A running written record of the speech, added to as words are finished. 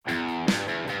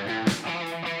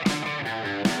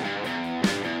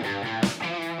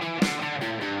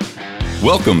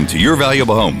Welcome to Your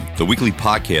Valuable Home, the weekly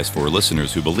podcast for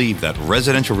listeners who believe that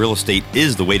residential real estate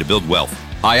is the way to build wealth.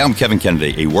 Hi, I'm Kevin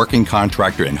Kennedy, a working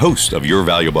contractor and host of Your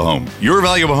Valuable Home. Your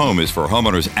Valuable Home is for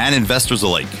homeowners and investors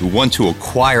alike who want to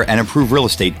acquire and improve real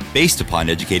estate based upon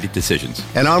educated decisions.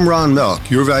 And I'm Ron Melk,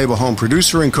 Your Valuable Home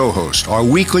producer and co-host. Our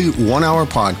weekly one-hour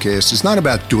podcast is not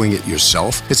about doing it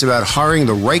yourself. It's about hiring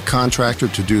the right contractor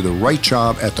to do the right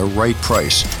job at the right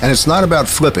price. And it's not about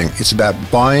flipping. It's about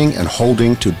buying and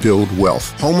holding to build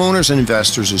wealth. Homeowners and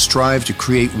investors who strive to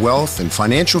create wealth and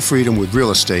financial freedom with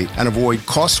real estate and avoid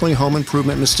costly home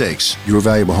improvement mistakes. Your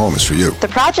Valuable Home is for you. The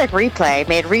Project Replay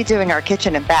made redoing our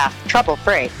kitchen and bath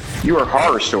trouble-free. Your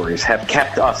horror stories have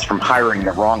kept us from hiring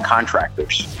the wrong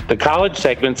contractors. The college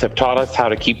segments have taught us how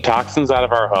to keep toxins out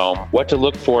of our home, what to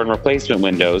look for in replacement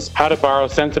windows, how to borrow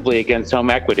sensibly against home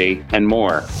equity, and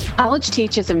more. College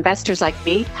teaches investors like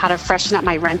me how to freshen up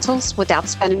my rentals without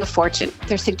spending a fortune.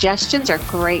 Their suggestions are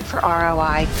great for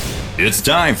ROI. It's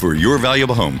time for Your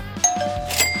Valuable Home.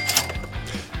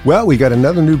 Well, we got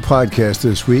another new podcast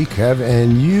this week, Kev,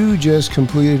 and you just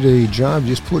completed a job,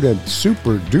 just put a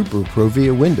super duper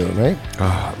ProVia window, right?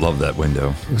 Oh, I love that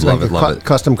window. Love it.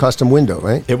 Custom window,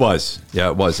 right? It was. Yeah,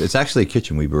 it was. It's actually a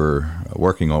kitchen we were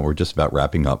working on. We're just about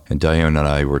wrapping up. And Dianne and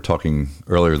I were talking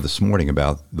earlier this morning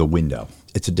about the window.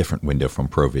 It's a different window from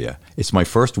ProVia. It's my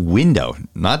first window,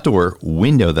 not door,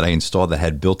 window that I installed that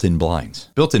had built-in blinds.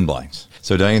 Built-in blinds.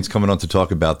 So Diane's coming on to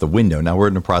talk about the window. Now we're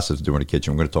in the process of doing the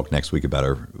kitchen. We're going to talk next week about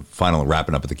our final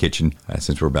wrapping up of the kitchen.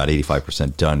 Since we're about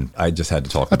 85% done, I just had to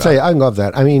talk about it. I'll tell you, I love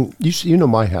that. I mean, you know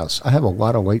my house. I have a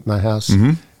lot of light in my house.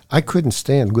 Mm-hmm. I couldn't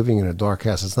stand living in a dark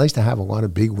house. It's nice to have a lot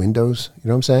of big windows. You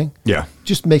know what I'm saying? Yeah.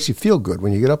 Just makes you feel good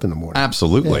when you get up in the morning.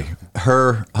 Absolutely. Yeah.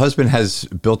 Her husband has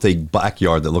built a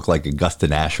backyard that looked like Augusta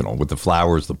National with the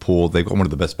flowers, the pool. They've got one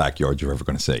of the best backyards you're ever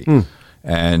going to see.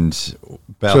 And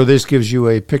so this gives you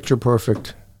a picture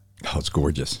perfect. Oh, it's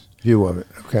gorgeous. View of it.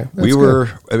 Okay.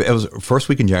 It was first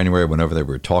week in January. I went over there.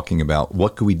 We were talking about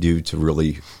what could we do to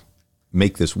really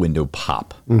make this window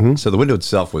pop. Mm-hmm. So the window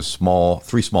itself was small,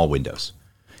 3 small windows.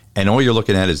 And all you're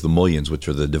looking at is the mullions, which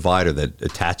are the divider that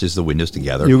attaches the windows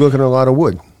together. You're looking at a lot of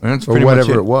wood, or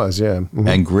whatever it was, yeah. Mm-hmm.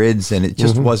 And grids, and it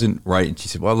just wasn't right. And she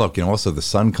said, well, look, also the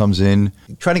sun comes in.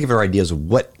 Trying to give her ideas of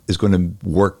what is going to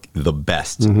work the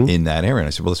best in that area. And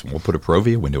I said, well, listen, we'll put a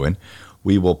ProVia window in.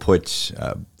 We will put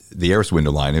the Eris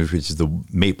window line, which is the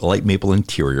light maple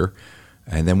interior.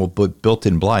 And then we'll put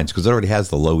built-in blinds, because it already has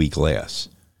the low E glass.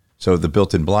 So the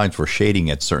built-in blinds for shading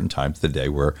at certain times of the day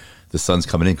where the sun's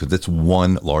coming in, because it's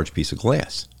one large piece of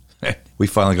glass. We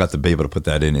finally got to be able to put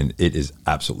that in, and it is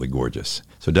absolutely gorgeous.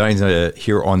 So Diane's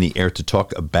here on the air to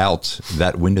talk about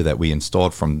that window that we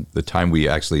installed from the time we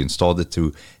actually installed it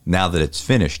to now that it's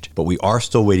finished. But we are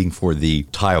still waiting for the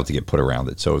tile to get put around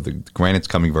it. So the granite's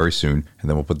coming very soon, and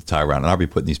then we'll put the tile around. And I'll be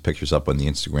putting these pictures up on the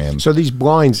Instagram. So these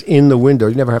blinds in the window,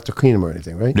 you never have to clean them or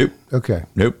anything, right? Nope. Okay.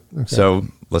 Nope. Okay. So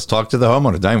let's talk to the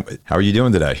homeowner. Diane, how are you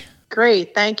doing today?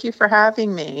 Great. Thank you for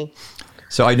having me.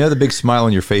 So I know the big smile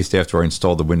on your face after I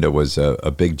installed the window was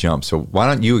a big jump. So why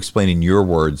don't you explain in your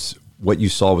words what you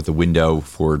saw with the window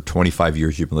for 25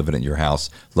 years you've been living in your house,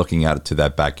 looking out to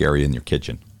that back area in your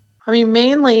kitchen? I mean,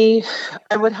 mainly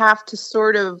I would have to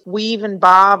sort of weave and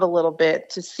bob a little bit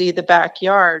to see the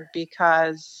backyard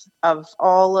because of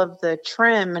all of the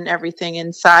trim and everything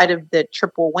inside of the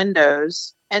triple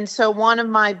windows. And so one of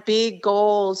my big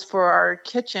goals for our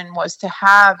kitchen was to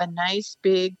have a nice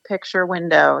big picture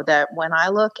window that when I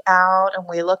look out and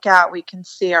we look out, we can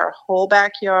see our whole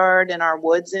backyard and our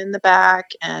woods in the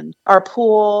back and our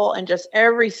pool and just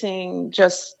everything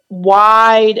just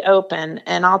wide open.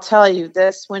 And I'll tell you,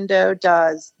 this window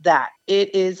does that.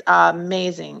 It is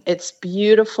amazing. It's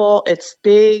beautiful. It's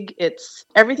big. It's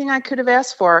everything I could have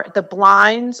asked for. The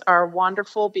blinds are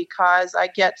wonderful because I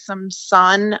get some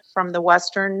sun from the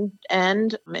western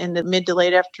end in the mid to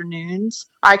late afternoons.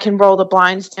 I can roll the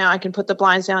blinds down. I can put the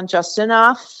blinds down just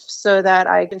enough so that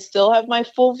I can still have my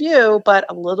full view, but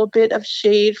a little bit of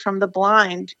shade from the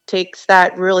blind takes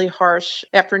that really harsh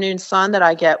afternoon sun that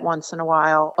I get once in a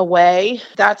while away.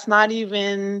 That's not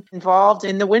even involved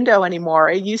in the window anymore.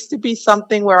 It used to be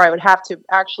something where I would have to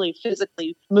actually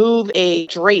physically move a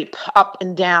drape up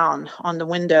and down on the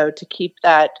window to keep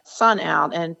that sun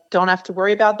out, and don't have to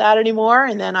worry about that anymore.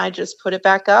 And then I just put it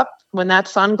back up when that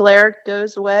sun glare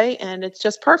goes away, and it's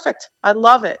just perfect. I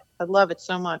love it. I love it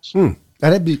so much.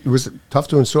 Was it tough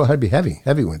to install? It had to be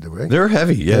heavy window, right? They're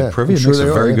heavy, yeah. ProVia makes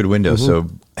a very good window. So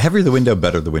heavier the window,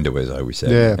 better the window is, I always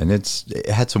say. Yeah. And it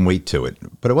had some weight to it.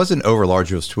 But it wasn't over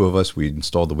large. It was two of us. We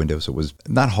installed the window, so it was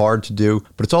not hard to do.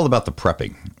 But it's all about the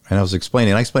prepping. And I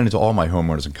explained it to all my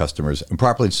homeowners and customers, and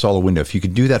properly install a window. If you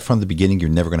can do that from the beginning, you're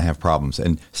never going to have problems.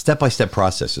 And step-by-step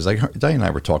processes. Like Dianne and I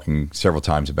were talking several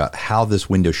times about how this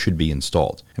window should be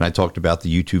installed. And I talked about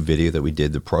the YouTube video that we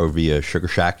did, the ProVia Sugar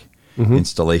Shack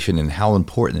installation, and how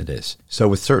important it is. So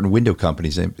with certain window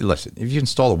companies, and listen, if you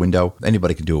install a window,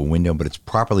 anybody can do a window, but it's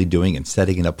properly doing and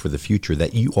setting it up for the future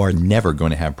that you are never going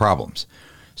to have problems.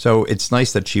 So it's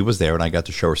nice that she was there, and I got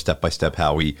to show her step-by-step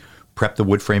how we prep the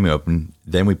wood frame open.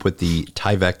 Then we put the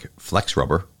Tyvek flex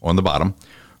rubber on the bottom,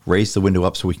 raise the window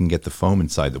up so we can get the foam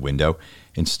inside the window,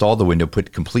 install the window,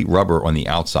 put complete rubber on the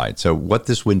outside. So what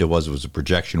this window was a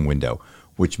projection window,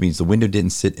 which means the window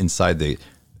didn't sit inside the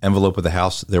envelope of the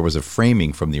house. There was a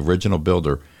framing from the original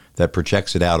builder that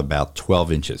projects it out about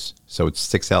 12 inches. So it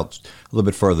sticks out a little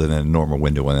bit further than a normal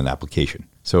window in an application.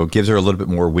 So it gives her a little bit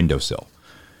more windowsill.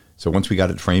 So once we got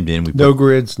it framed in, we No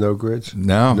grids. No grids.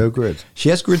 She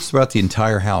has grids throughout the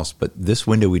entire house, but this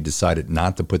window we decided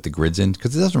not to put the grids in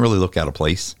because it doesn't really look out of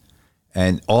place.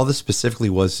 And all this specifically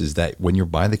is that when you're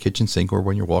by the kitchen sink or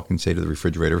when you're walking, say, to the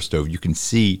refrigerator or stove, you can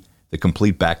see the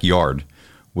complete backyard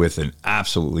with an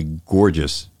absolutely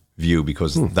gorgeous view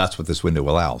because that's what this window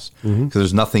allows. Because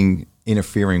there's nothing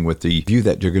interfering with the view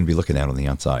that you're going to be looking at on the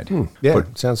outside. Yeah,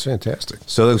 it sounds fantastic.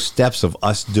 So those steps of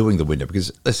us doing the window,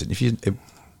 because listen, if you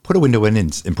put a window in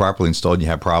and improperly installed and you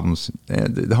have problems,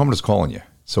 the homeowner's calling you.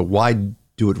 So why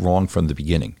do it wrong from the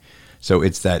beginning? So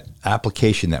it's that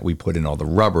application that we put in all the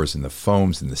rubbers and the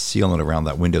foams and the sealant around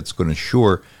that window. It's going to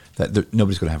ensure that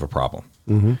nobody's going to have a problem.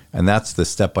 And that's the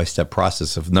step-by-step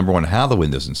process of, number one, how the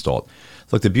window's installed.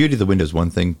 Look, the beauty of the window is one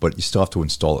thing, but you still have to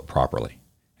install it properly.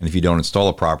 And if you don't install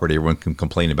it properly, everyone can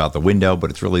complain about the window, but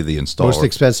it's really the installer. Most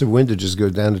expensive window just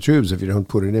goes down the tubes if you don't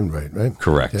put it in right?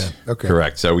 Correct. Yeah. Okay.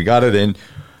 Correct. So we got it in.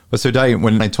 But so, Dianne,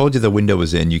 when I told you the window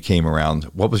was in, you came around.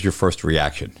 What was your first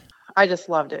reaction? I just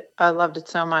loved it. I loved it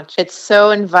so much. It's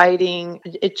so inviting.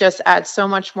 It just adds so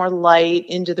much more light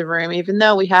into the room. Even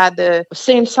though we had the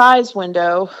same size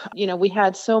window, we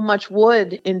had so much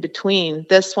wood in between.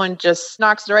 This one just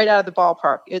knocks it right out of the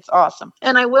ballpark. It's awesome.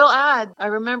 And I will add, I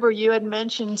remember you had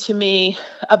mentioned to me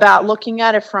about looking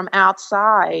at it from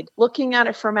outside. Looking at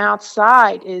it from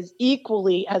outside is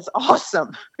equally as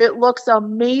awesome. It looks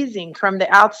amazing from the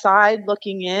outside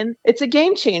looking in. It's a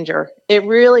game changer. It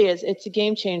really is. It's a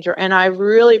game changer. And I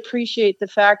really appreciate the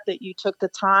fact that you took the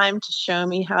time to show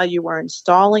me how you were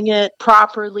installing it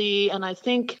properly. And I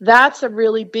think that's a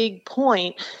really big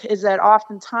point, is that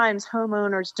oftentimes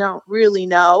homeowners don't really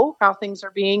know how things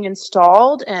are being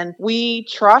installed. And we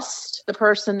trust the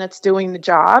person that's doing the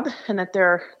job and that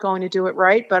they're going to do it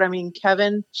right. But I mean,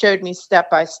 Kevin showed me step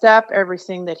by step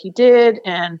everything that he did.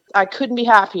 And I couldn't be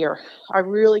happier. I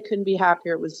really couldn't be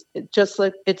happier.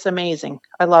 It's amazing.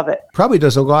 I love it. Probably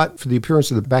does a lot for the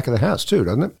appearance of the back of the house too,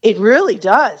 doesn't it? It really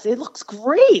does. It looks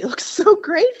great. It looks so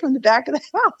great from the back of the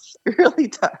house. It really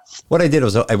does. What I did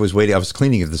was I was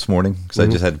cleaning it this morning because I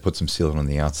just had to put some sealant on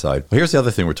the outside. Well, here's the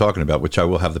other thing we're talking about, which I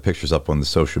will have the pictures up on the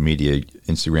social media,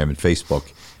 Instagram and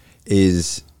Facebook,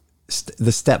 is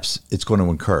the steps it's going to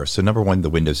incur. So number one, the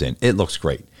window's in. It looks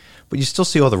great. But you still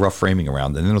see all the rough framing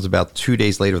around. And then it was about 2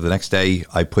 days later, the next day,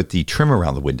 I put the trim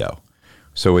around the window.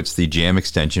 So it's the jam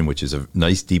extension, which is a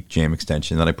nice deep jam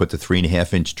extension. Then I put the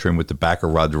 3.5-inch trim with the backer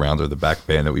rod around, or the back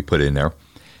band that we put in there.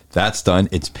 That's done.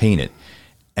 It's painted.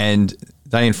 And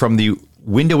Dianne, from the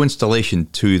window installation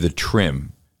to the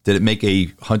trim, did it make a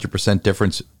 100%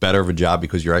 difference, better of a job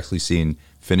because you're actually seeing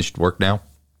finished work now?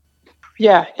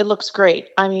 Yeah, it looks great.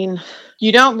 I mean,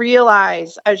 you don't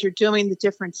realize as you're doing the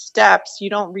different steps,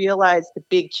 you don't realize the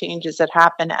big changes that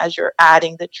happen as you're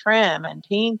adding the trim and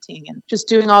painting and just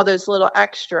doing all those little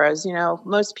extras.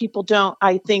 Most people don't,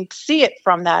 I think, see it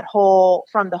from the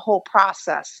whole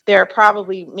process. They're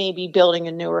probably maybe building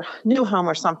a new home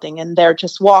or something, and they're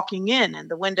just walking in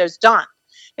and the window's done.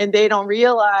 And they don't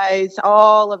realize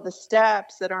all of the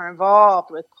steps that are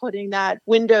involved with putting that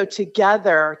window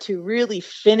together to really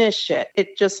finish it.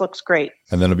 It just looks great.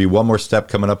 And then there'll be one more step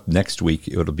coming up next week.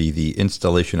 It'll be the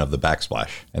installation of the backsplash.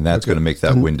 And that's going to make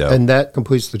that window. And that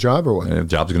completes the job or what? The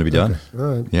job's going to be done. Okay.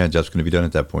 All right. Yeah, job's going to be done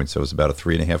at that point. So it's about a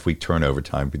 3.5-week turnover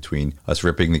time between us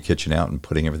ripping the kitchen out and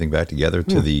putting everything back together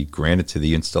to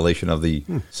the installation of the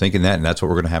sink and that. And that's what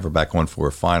we're going to have her back on for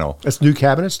a final. That's new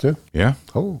cabinets too? Yeah.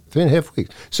 Oh, 3.5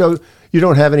 weeks. So you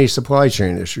don't have any supply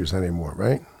chain issues anymore,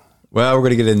 right? Well, we're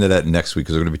going to get into that next week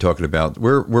because we're going to be talking about,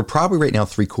 we're probably right now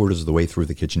 3/4 of the way through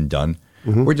the kitchen done.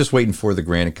 We're just waiting for the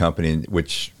granite company,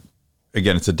 which,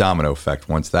 again, it's a domino effect.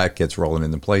 Once that gets rolling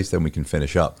into place, then we can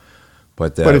finish up.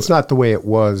 But it's not the way it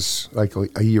was like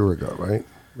a year ago, right?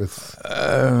 With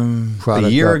a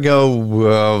year ago,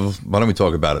 well, why don't we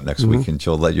talk about it next week, and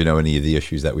she'll let you know any of the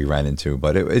issues that we ran into.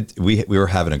 But we were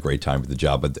having a great time with the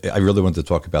job. But I really wanted to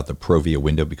talk about the ProVia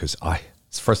window because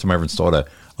it's the first time I ever installed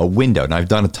a window. And I've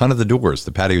done a ton of the doors,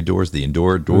 the patio doors, the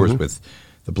indoor doors with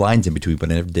the blinds in between,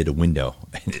 but I never did a window.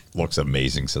 And it looks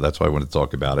amazing. So that's why I want to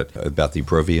talk about it, about the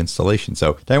ProVia installation.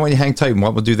 So Dianne, when you hang tight, and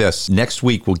what we'll do this, next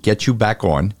week we'll get you back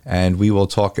on and we will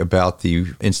talk about the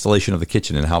installation of the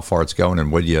kitchen and how far it's going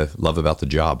and what you love about the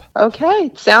job.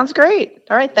 Okay, sounds great.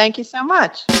 All right, thank you so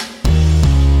much.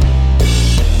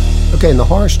 Okay, in the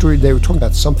horror story, they were talking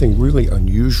about something really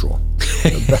unusual,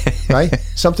 right?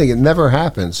 Something that never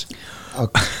happens. A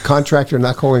contractor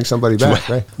not calling somebody back,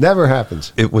 right? Never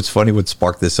happens. What's funny, what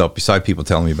sparked this up, beside people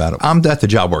telling me about it, I'm at the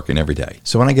job working every day.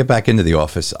 So when I get back into the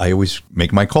office, I always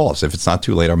make my calls. If it's not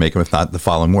too late, I'll make them. If not, the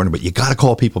following morning. But you got to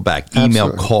call people back. Email,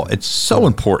 Absolutely. Call. It's so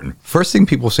important. First thing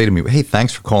people say to me, hey,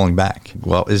 thanks for calling back.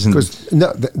 Well, it's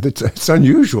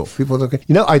unusual. People don't.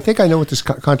 I think I know what this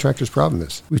contractor's problem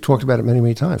is. We've talked about it many,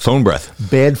 many times. Phone breath.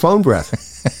 Bad phone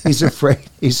breath. He's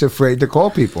afraid to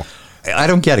call people. I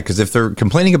don't get it, because if they're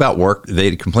complaining about work,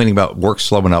 they're complaining about work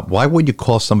slowing up, why would you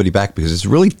call somebody back? Because it's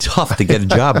really tough to get a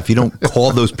job if you don't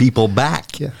call those people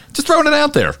back. Yeah. Just throwing it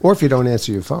out there. Or if you don't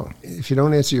answer your phone. If you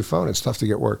don't answer your phone, it's tough to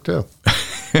get work too.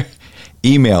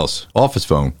 Emails, office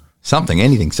phone, something,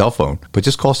 anything, cell phone, but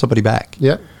just call somebody back.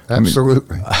 Yeah.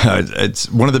 Absolutely.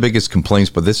 It's one of the biggest complaints,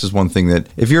 but this is one thing that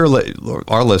if you're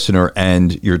our listener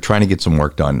and you're trying to get some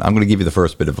work done, I'm going to give you the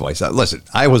first bit of advice. Listen,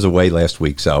 I was away last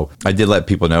week, so I did let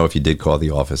people know if you did call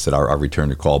the office that I'll return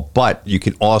your call, but you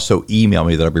can also email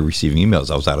me that I'll be receiving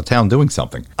emails. I was out of town doing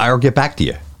something. I'll get back to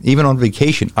you. Even on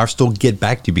vacation, I'll still get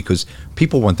back to you because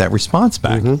people want that response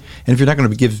back. And if you're not going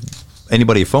to give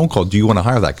anybody a phone call, do you want to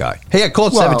hire that guy? Hey, I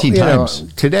called 17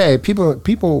 times. Today,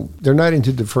 people, they're not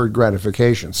into deferred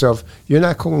gratification. So if you're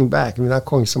not calling back, and you're not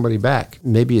calling somebody back,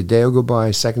 maybe a day will go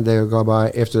by, second day will go by.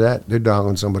 After that, they're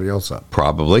dialing somebody else up.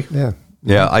 Probably. Yeah.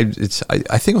 Yeah, I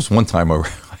think it was one time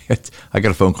I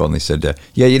got a phone call and they said,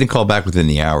 yeah, you didn't call back within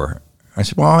the hour. I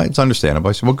said, well, it's understandable.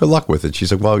 I said, well, good luck with it.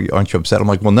 She's like, well, aren't you upset? I'm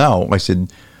like, well, no. I said,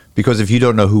 because if you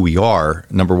don't know who we are,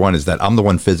 number one is that I'm the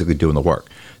one physically doing the work.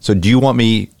 So do you want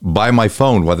me by my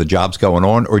phone while the job's going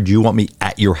on, or do you want me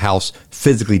at your house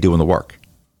physically doing the work?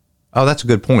 Oh, that's a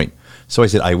good point. So I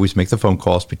said, I always make the phone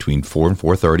calls between 4 and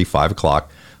 4:30, 5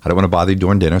 o'clock. I don't want to bother you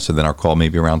during dinner, so then I'll call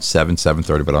maybe around 7,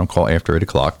 7:30, but I don't call after 8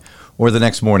 o'clock. Or the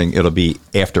next morning, it'll be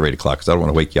after 8 o'clock because I don't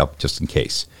want to wake you up just in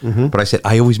case. But I said,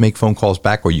 I always make phone calls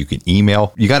back, or you can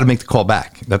email. You got to make the call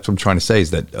back. That's what I'm trying to say,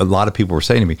 is that a lot of people were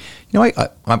saying to me, I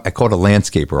called a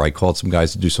landscaper. I called some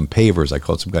guys to do some pavers. I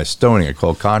called some guys stoning. I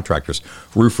called contractors,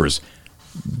 roofers.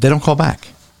 They don't call back.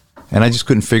 And I just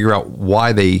couldn't figure out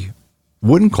why they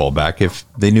wouldn't call back if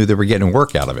they knew they were getting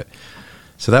work out of it.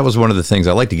 So that was one of the things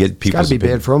I like to get people. It's got to be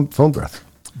bad phone breath.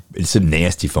 It's a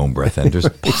nasty phone breath, and there's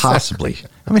possibly.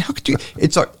 I mean, how could you?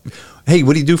 It's like, hey,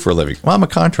 what do you do for a living? Well, I'm a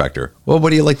contractor. Well, what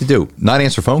do you like to do? Not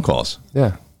answer phone calls.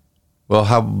 Yeah. Well,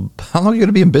 how long are you going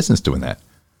to be in business doing that?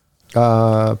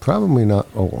 Probably not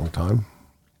a long time.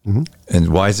 And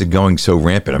why is it going so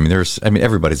rampant? I mean,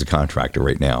 everybody's a contractor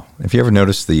right now. If you ever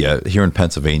notice here in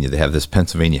Pennsylvania, they have this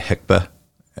Pennsylvania HICPA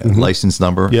license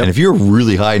number, and if you're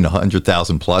really high in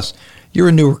 100,000 plus, you're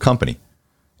a newer company.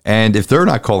 And if they're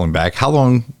not calling back, how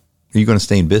long are you going to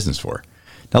stay in business for?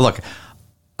 Now, look,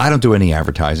 I don't do any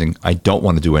advertising. I don't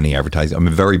want to do any advertising. I'm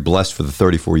very blessed for the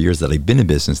 34 years that I've been in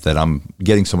business that I'm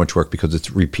getting so much work because it's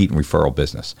repeat and referral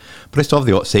business. But I still have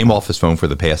the same office phone for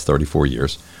the past 34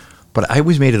 years. But I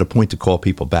always made it a point to call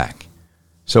people back.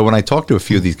 So when I talk to a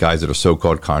few of these guys that are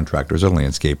so-called contractors or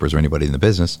landscapers or anybody in the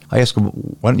business, I ask them,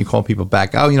 why don't you call people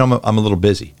back? Oh, I'm a little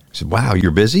busy. I said, wow,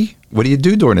 you're busy? What do you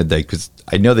do during the day? Because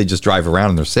I know they just drive around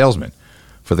and they're salesmen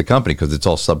for the company because it's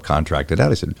all subcontracted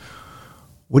out. I said,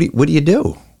 what do you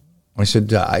do? I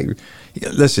said,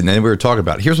 listen, and we were talking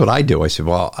about it. Here's what I do. I said,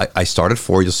 well, I start at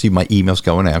 4. You'll see my emails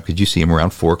going out because you see them around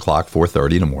 4 o'clock,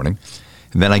 4:30 in the morning.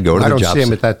 And then I go to the job. I don't see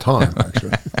them at that time,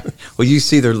 actually. Well, you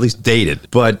see they're at least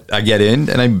dated. But I get in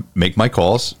and I make my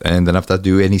calls. And then if I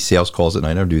do any sales calls at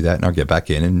night, I'll do that. And I'll get back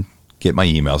in and get my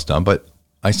emails done. But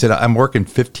I said, I'm working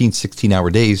 15, 16-hour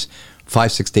days,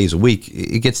 5, 6 days a week.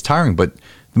 It gets tiring. But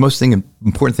the most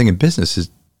important thing in business is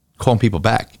calling people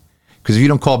back. Because if you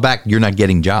don't call back, you're not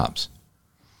getting jobs.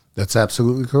 That's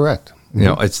absolutely correct.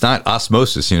 It's not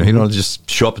osmosis. You don't just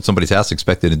show up at somebody's house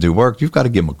expecting to do work. You've got to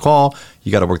give them a call.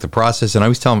 You got to work the process. And I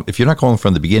always tell them, if you're not calling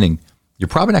from the beginning, you're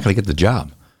probably not going to get the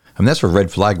job. I mean, that's a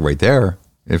red flag right there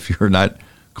if you're not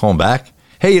calling back.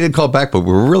 Hey, you didn't call back, but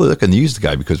we're really looking to use the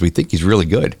guy because we think he's really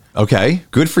good. Okay,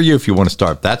 good for you if you want to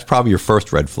start. That's probably your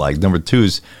first red flag. Number two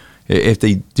is if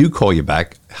they do call you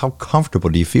back, how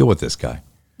comfortable do you feel with this guy?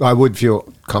 I wouldn't feel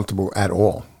comfortable at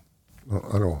all.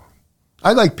 At all.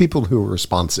 I like people who are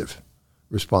responsive.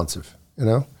 You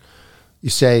know, you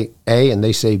say A and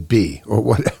they say B or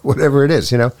whatever it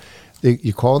is. You know,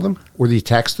 you call them or you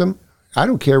text them. I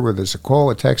don't care whether it's a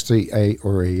call, a text,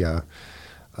 or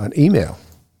an email.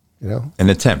 You know, An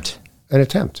attempt.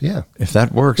 Yeah. If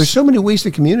that works. There's so many ways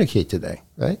to communicate today,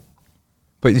 right?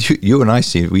 But you and I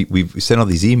see we send all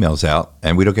these emails out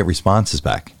and we don't get responses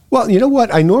back. Well, you know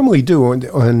what I normally do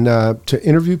to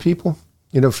interview people,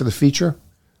 you know, for the feature.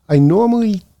 I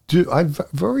normally do. I've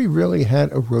very rarely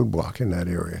had a roadblock in that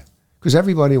area because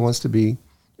everybody wants to be,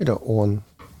 you know, on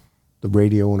the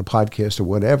radio, on a podcast or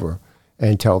whatever,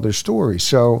 and tell their story.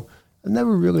 So I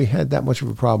never really had that much of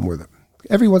a problem with it.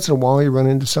 Every once in a while you run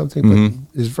into something,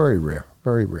 but it's very rare,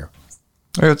 very rare.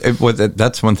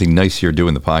 That's one thing nice here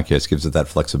doing the podcast, gives it that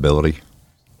flexibility.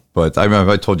 But I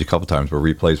remember I told you a couple times where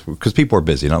replays, because people are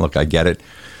busy. Now, look, I get it,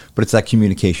 but it's that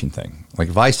communication thing. Like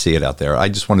if I see it out there, I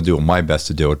just want to do my best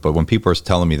to do it. But when people are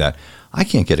telling me that, I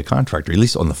can't get a contractor, at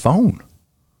least on the phone.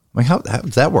 Like how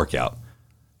does that work out?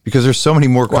 Because there's so many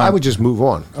more. Well, I would just move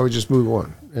on.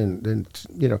 And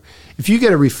you know, if you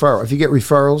get a referral, if you get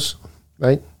referrals,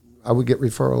 right? I would get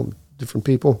referral different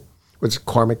people, whether it's a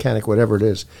car mechanic, whatever it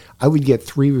is. I would get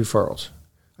 3 referrals.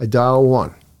 I dial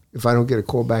 1. If I don't get a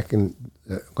call back in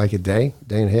like a day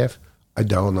and a half, I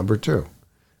dial number 2. If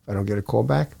I don't get a call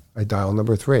back, I dial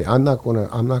number 3. I'm not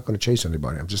gonna chase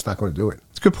anybody. I'm just not going to do it.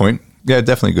 It's a good point. Yeah,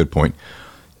 definitely a good point.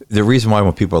 The reason why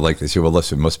when people are like this, well,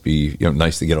 listen, it must be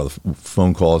nice to get all the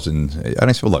phone calls, and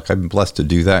I said, well, look, I've been blessed to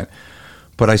do that,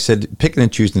 but I said picking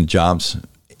and choosing the jobs.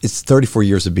 It's 34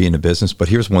 years of being in a business, but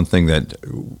here's one thing that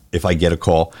if I get a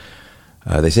call,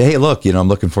 they say, hey, look, I'm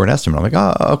looking for an estimate. I'm like,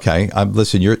 oh, okay.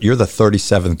 Listen, you're the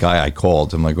 37th guy I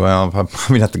called. I'm like, well, I'm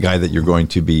probably not the guy that you're going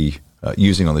to be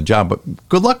using on the job, but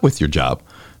good luck with your job,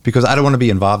 because I don't want to be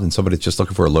involved in somebody that's just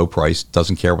looking for a low price,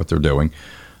 doesn't care what they're doing,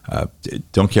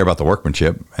 don't care about the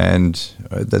workmanship, and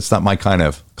that's not my kind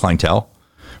of clientele.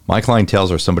 My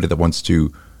clientels are somebody that wants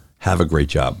to have a great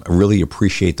job. I really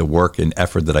appreciate the work and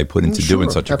effort that I put into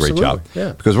doing such a great job.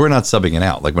 Yeah. Because we're not subbing it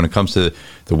out. Like when it comes to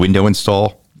the window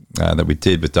install that we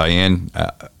did with Dianne,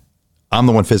 I'm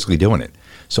the one physically doing it.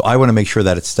 So I want to make sure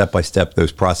that it's step by step,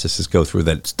 those processes go through,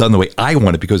 that it's done the way I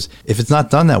want it. Because if it's not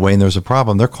done that way and there's a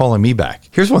problem, they're calling me back.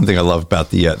 Here's one thing I love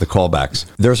about the callbacks.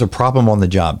 There's a problem on the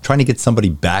job. Trying to get somebody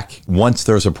back once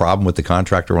there's a problem with the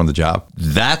contractor on the job,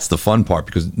 that's the fun part,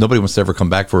 because nobody wants to ever come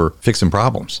back for fixing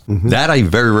problems. That I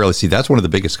very rarely see. That's one of the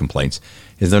biggest complaints,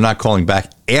 is they're not calling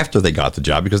back after they got the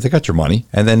job because they got your money.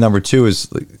 And then number 2 is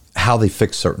how they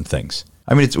fix certain things.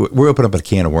 I mean, we're opening up a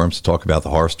can of worms to talk about the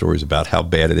horror stories about how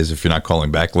bad it is if you're not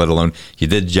calling back, let alone you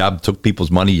did the job, took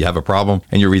people's money, you have a problem,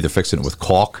 and you're either fixing it with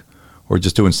caulk or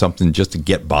just doing something just to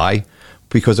get by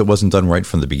because it wasn't done right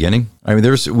from the beginning. I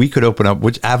mean, we could open up,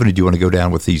 which avenue do you want to go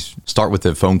down with these? Start with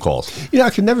the phone calls. I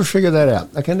can never figure that out.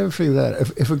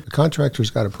 If a contractor's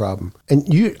got a problem,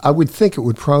 and I would think it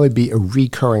would probably be a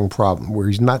recurring problem where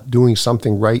he's not doing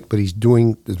something right, but he's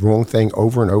doing the wrong thing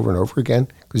over and over and over again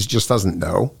because he just doesn't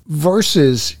know,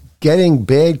 versus getting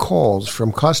bad calls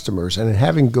from customers and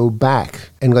having to go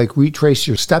back and retrace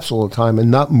your steps all the time and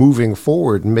not moving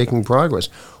forward and making progress.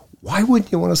 Why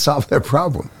wouldn't you want to solve that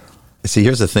problem? See,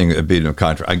 here's the thing, being a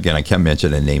contract, again, I can't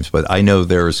mention any names, but I know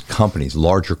there's companies,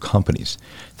 larger companies,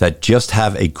 that just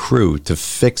have a crew to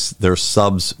fix their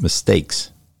subs' mistakes.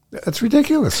 That's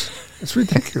ridiculous. It's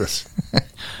ridiculous.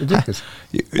 Ridiculous.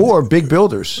 Or big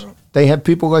builders. They have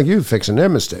people like you fixing their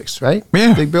mistakes, right?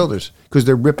 Yeah. Big builders. Because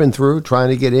they're ripping through, trying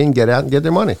to get in, get out, and get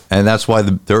their money. And that's why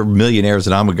they're millionaires,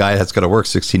 and I'm a guy that's got to work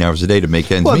 16 hours a day to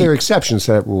make ends meet. Well, there are exceptions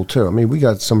to that rule, too. I mean, we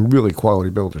got some really quality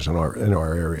builders in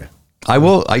our area. I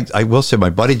will say my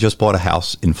buddy just bought a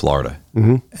house in Florida,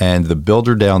 and the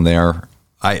builder down there,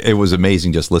 it was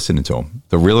amazing just listening to him.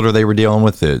 The realtor they were dealing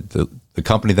with, the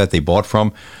company that they bought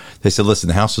from, they said, listen,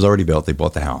 the house is already built. They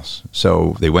bought the house.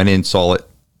 So they went in, saw it,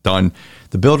 done.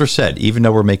 The builder said, even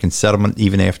though we're making settlement,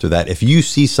 even after that, if you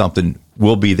see something,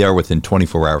 we'll be there within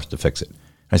 24 hours to fix it.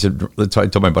 I said, I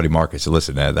told my buddy Mark, I said,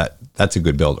 listen, that's a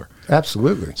good builder.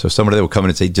 Absolutely. So somebody that will come in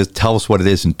and say, just tell us what it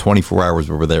is in 24 hours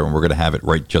we're there, and we're going to have it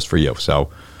right just for you. So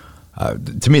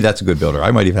to me, that's a good builder.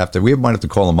 I might even have to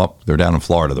call them up. They're down in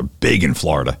Florida. They're big in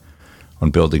Florida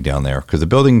on building down there, because the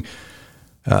building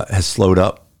has slowed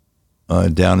up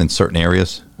down in certain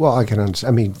areas. Well, I can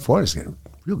understand. I mean, Florida's getting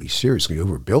really seriously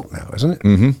overbuilt now, isn't it?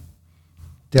 Mm-hmm.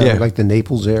 down like the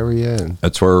Naples area. And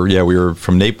that's where, we were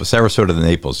from Naples, Sarasota to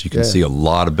Naples. You can see a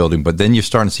lot of building, but then you're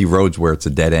starting to see roads where it's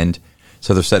a dead end.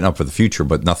 So they're setting up for the future,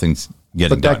 but nothing's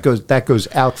getting done. But that goes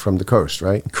out from the coast,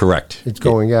 right? Correct. It's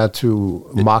going out to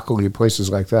Immokalee,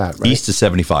 places like that, right? East to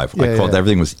 75. I called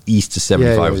everything was east to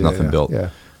 75. Was nothing built.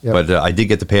 Yeah. But I did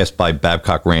get to pass by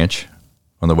Babcock Ranch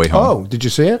on the way home. Oh, did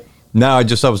you see it? No, I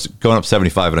was going up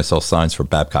 75 and I saw signs for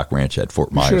Babcock Ranch at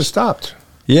Fort Myers. You should have stopped.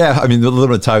 Yeah, I mean, the little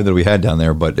bit of time that we had down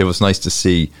there, but it was nice to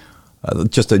see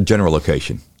just a general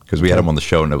location. Because we had him on the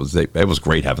show, and it was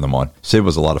great having them on. Sid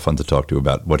was a lot of fun to talk to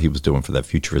about what he was doing for that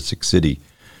futuristic city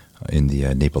in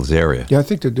the Naples area. Yeah, I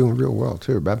think they're doing real well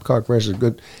too. Babcock Ranch is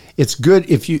good. It's good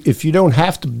if you don't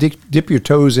have to dip your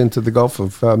toes into the Gulf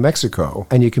of Mexico,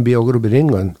 and you can be a little bit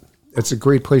inland. It's a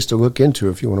great place to look into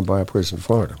if you want to buy a place in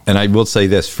Florida. And I will say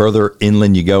this: further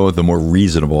inland you go, the more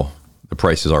reasonable the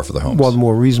prices are for the homes. Well, the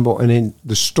more reasonable, and then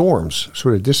the storms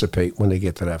sort of dissipate when they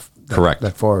get to that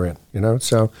far in,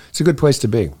 so it's a good place to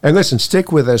be. And listen, stick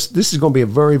with us. This is going to be a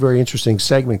very, very interesting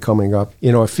segment coming up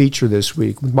in our feature this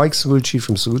week with Mike Celucci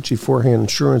from Celucci Foran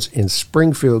Insurance in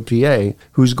Springfield, PA,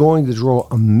 who's going to draw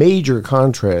a major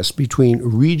contrast between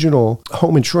regional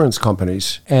home insurance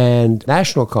companies and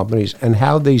national companies and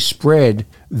how they spread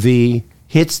the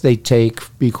hits they take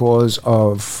because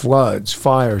of floods,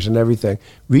 fires, and everything.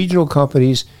 Regional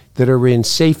companies that are in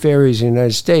safe areas in the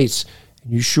United States,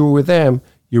 and you sure with them,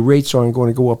 your rates aren't going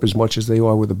to go up as much as they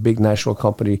are with a big national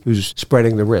company who's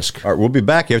spreading the risk. All right, we'll be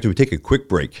back after we take a quick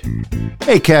break.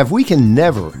 Hey, Kev, we can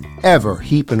never, ever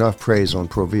heap enough praise on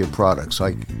ProVia products,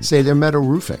 like, say, their metal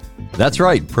roofing. That's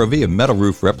right. ProVia Metal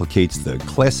Roof replicates the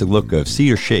classic look of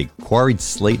cedar shake, quarried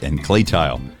slate, and clay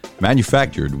tile.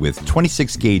 Manufactured with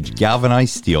 26-gauge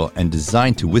galvanized steel and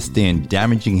designed to withstand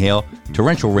damaging hail,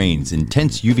 torrential rains,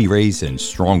 intense UV rays, and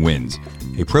strong winds.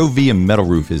 A ProVia metal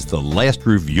roof is the last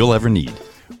roof you'll ever need.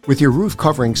 With your roof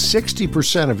covering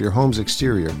 60% of your home's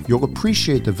exterior, you'll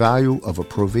appreciate the value of a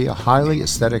ProVia highly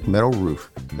aesthetic metal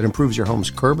roof that improves your home's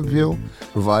curb appeal,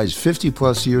 provides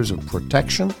 50-plus years of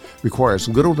protection, requires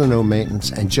little to no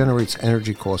maintenance, and generates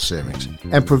energy cost savings.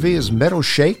 And ProVia's metal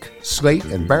shake, slate,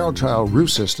 and barrel tile roof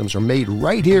systems are made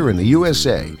right here in the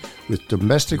USA with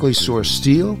domestically sourced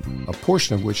steel, a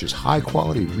portion of which is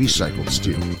high-quality recycled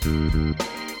steel.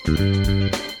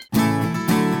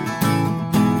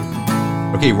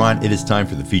 Okay, Ron, it is time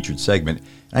for the featured segment.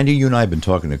 I know you and I have been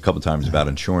talking a couple times about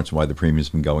insurance and why the premium's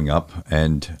been going up,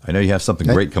 and I know you have something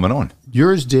great coming on.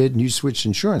 Yours did, and you switched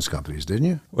insurance companies, didn't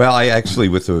you? Well, I actually,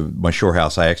 with my shore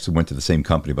house, I actually went to the same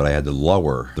company, but I had to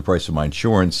lower the price of my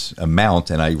insurance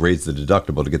amount, and I raised the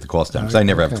deductible to get the cost down, because I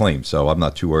never have claims, so I'm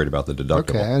not too worried about the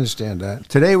deductible. Okay, I understand that.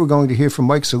 Today we're going to hear from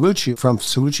Mike Celucci from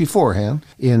Celucci Foran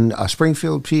in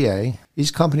Springfield, PA. His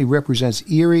company represents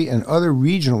Erie and other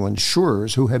regional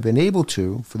insurers who have been able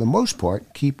to, for the most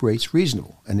part, keep rates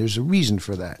reasonable. And there's a reason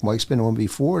for that. Mike's been on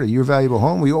before to Your Valuable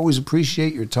Home. We always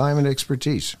appreciate your time and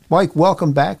expertise. Mike,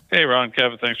 welcome back. Hey, Ron,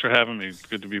 Kevin, thanks for having me. It's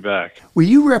good to be back. Well,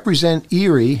 you represent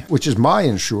Erie, which is my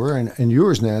insurer, and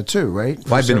yours now too, right?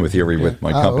 Well, I've been with Erie with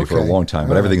my company for a long time,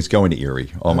 but everything's going to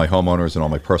Erie. All my homeowners and all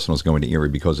my personals going to Erie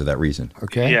because of that reason.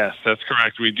 Okay. Yes, that's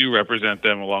correct. We do represent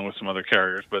them along with some other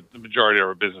carriers, but the majority of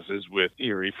our business is with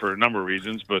Erie for a number of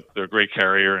reasons, but they're a great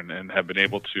carrier and have been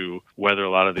able to weather a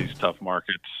lot of these tough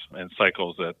markets and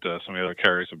cycles that some of the other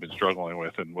carriers have been struggling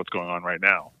with and what's going on right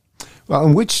now. Well,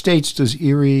 in which states does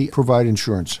Erie provide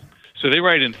insurance? So they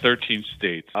write in 13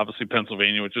 states, obviously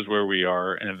Pennsylvania, which is where we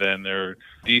are, and then they're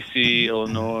D.C.,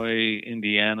 Illinois,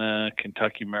 Indiana,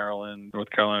 Kentucky, Maryland, North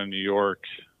Carolina, New York,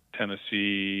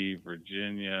 Tennessee,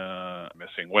 Virginia,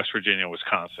 West Virginia,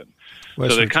 Wisconsin.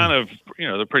 So they kind of,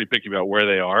 they're pretty picky about where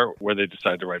they are, where they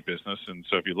decide to write business. And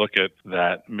so if you look at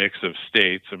that mix of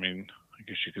states, I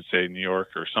guess you could say New York,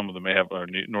 or some of them may have, or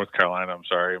North Carolina,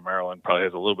 Maryland probably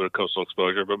has a little bit of coastal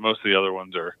exposure, but most of the other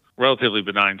ones are relatively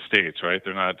benign states, right?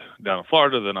 They're not down in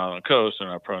Florida, they're not on the coast, they're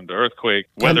not prone to earthquake.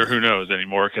 Weather, who knows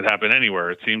anymore? It could happen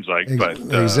anywhere, it seems like. But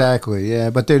exactly, yeah.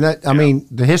 But they're not,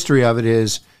 the history of it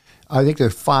is, I think there are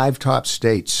 5 top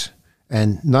states,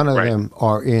 and none of them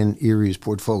are in Erie's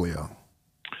portfolio,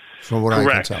 from what I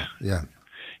can tell. Yeah.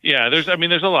 Yeah, there's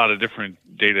a lot of different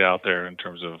data out there in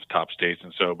terms of top states,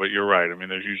 and so, but you're right.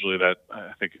 There's usually that.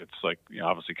 I think it's like,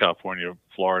 obviously California,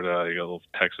 Florida, you got a little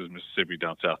Texas, Mississippi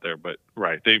down south there, but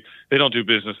they don't do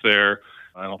business there.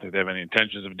 I don't think they have any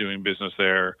intentions of doing business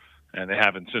there, and they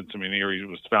haven't since. Erie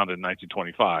was founded in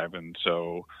 1925, and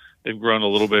so they've grown a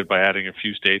little bit by adding a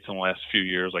few states in the last few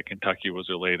years, like Kentucky was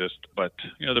their latest, but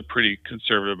they're pretty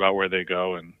conservative about where they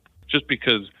go, and just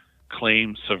because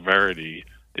claim severity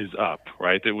is up,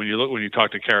 right? That when you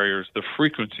talk to carriers, the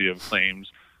frequency of claims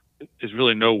is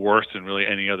really no worse than really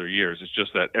any other years. It's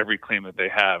just that every claim that they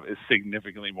have is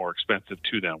significantly more expensive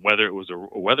to them, whether it was a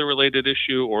weather-related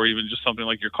issue or even just something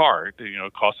like your car.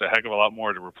 It costs a heck of a lot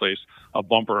more to replace a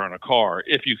bumper on a car,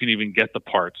 if you can even get the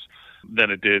parts,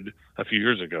 than it did a few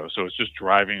years ago. So it's just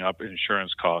driving up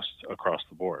insurance costs across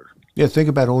the board. Yeah, think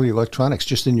about all the electronics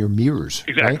just in your mirrors.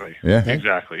 Exactly. Right? Yeah.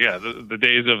 Exactly. Yeah. The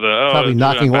days of probably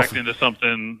knocking backed off into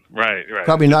something. Right.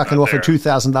 Probably knocking off a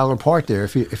 $2,000 part there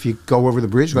if you go over the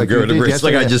bridge like you did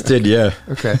yesterday. Like I just did. Yeah.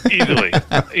 Okay.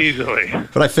 Easily.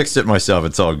 But I fixed it myself.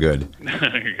 It's all good.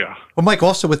 There you go. Well, Mike,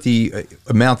 also with the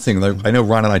amount thing, I know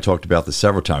Ron and I talked about this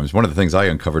several times. One of the things I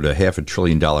uncovered, a $500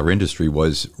 billion industry,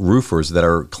 was roofers that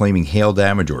are claiming hail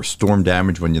damage or storm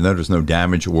damage when you know there's no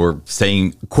damage, or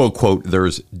saying, quote, quote,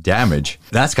 there's damage.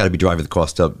 That's got to be driving the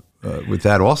cost up with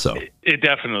that also. It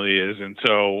definitely is. And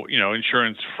so,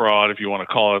 insurance fraud, if you want to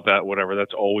call it that, whatever,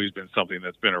 that's always been something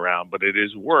that's been around. But it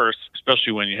is worse,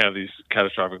 especially when you have these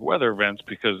catastrophic weather events,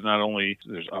 because not only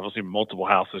there's obviously multiple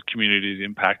houses, communities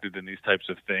impacted in these types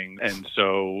of things. And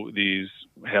so these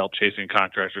hail chasing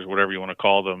contractors, whatever you want to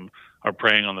call them, are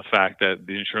preying on the fact that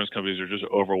the insurance companies are just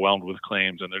overwhelmed with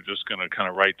claims, and they're just going to kind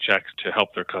of write checks to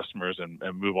help their customers and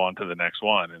move on to the next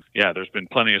one. And yeah, there's been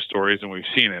plenty of stories, and we've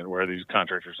seen it, where these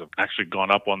contractors have actually gone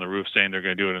up on the roof saying they're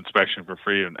going to do an inspection for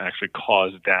free and actually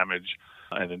cause damage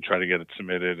and then try to get it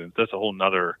submitted. And that's a whole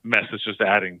nother mess that's just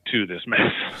adding to this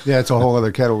mess. Yeah, it's a whole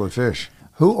other kettle of fish.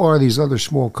 Who are these other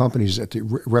small companies that they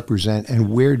represent,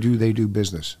 and where do they do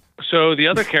business? So the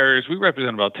other carriers, we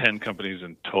represent about 10 companies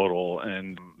in total,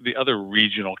 and the other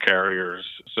regional carriers,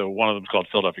 so one of them is called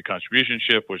Philadelphia Contribution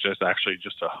Ship, which is actually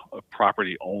just a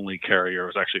property-only carrier. It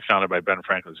was actually founded by Ben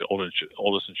Franklin, the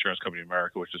oldest insurance company in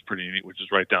America, which is pretty neat, which is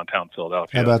right downtown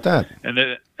Philadelphia. How about that?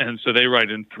 And so they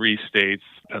write in 3 states,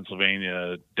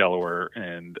 Pennsylvania, Delaware,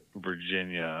 and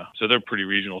Virginia. So they're pretty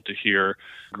regional to here.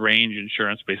 Grange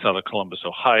Insurance, based out of Columbus,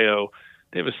 Ohio.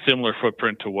 They have a similar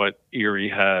footprint to what Erie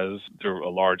has. They're a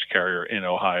large carrier in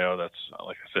Ohio. That's,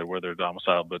 like I said, where they're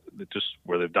domiciled, but just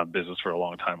where they've done business for a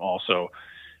long time also.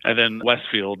 And then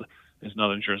Westfield is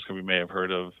another insurance company you may have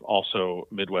heard of, also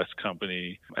a Midwest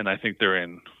company. And I think they're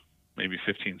in maybe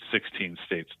 15, 16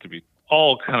 states, to be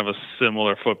all kind of a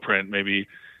similar footprint, maybe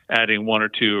adding 1 or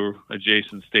 2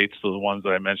 adjacent states to the ones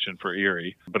that I mentioned for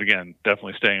Erie. But again,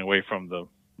 definitely staying away from the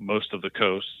most of the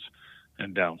coasts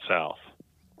and down south.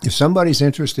 If somebody's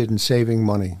interested in saving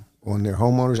money on their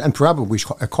homeowners, and probably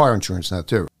car insurance now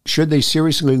too, should they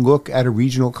seriously look at a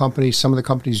regional company, some of the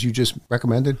companies you just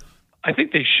recommended? I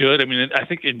think they should. I mean, I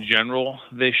think in general,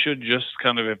 they should just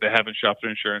kind of, if they haven't shopped their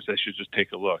insurance, they should just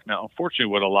take a look. Now,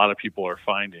 unfortunately, what a lot of people are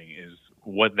finding is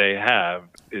what they have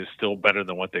is still better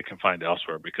than what they can find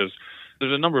elsewhere, because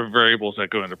there's a number of variables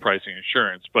that go into pricing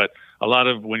insurance. But a lot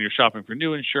of when you're shopping for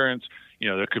new insurance,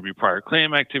 there could be prior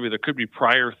claim activity. There could be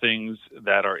prior things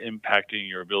that are impacting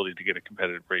your ability to get a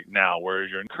competitive rate now, whereas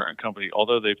your current company,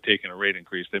 although they've taken a rate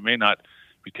increase, they may not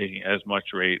be taking as much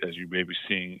rate as you may be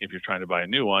seeing if you're trying to buy a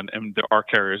new one. And there are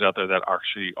carriers out there that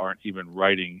actually aren't even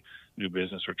writing new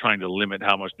business or trying to limit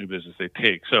how much new business they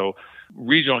take. So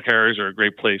regional carriers are a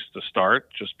great place to start,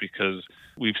 just because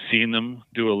we've seen them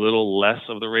do a little less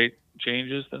of the rate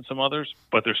changes than some others,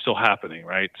 but they're still happening,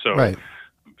 right? So right.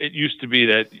 It used to be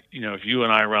that, if you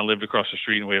and I lived across the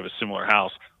street and we have a similar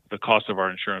house, the cost of our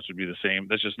insurance would be the same.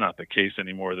 That's just not the case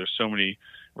anymore. There's so many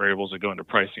variables that go into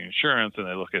pricing insurance, and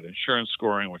they look at insurance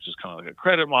scoring, which is kind of like a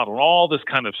credit model, and all this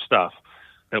kind of stuff,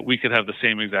 that we could have the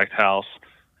same exact house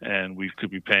and we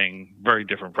could be paying very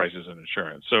different prices in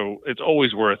insurance. So it's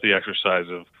always worth the exercise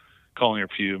of calling a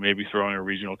few, maybe throwing a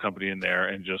regional company in there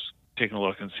and just taking a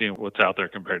look and seeing what's out there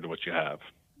compared to what you have.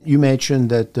 You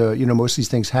mentioned that, most of these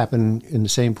things happen in the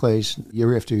same place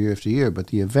year after year after year, but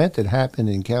the event that happened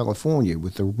in California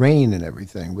with the rain and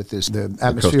everything, with the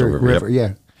atmospheric river,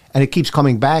 yep. And it keeps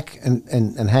coming back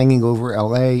and hanging over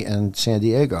L.A. and San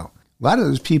Diego. A lot of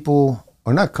those people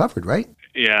are not covered, right?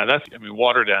 Yeah,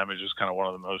 water damage is kind of one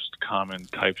of the most common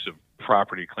types of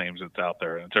property claims that's out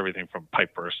there, and it's everything from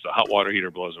pipe bursts to hot water heater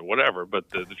blows or whatever. But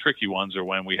the tricky ones are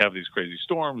when we have these crazy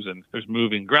storms and there's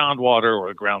moving groundwater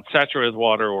or ground saturated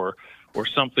water or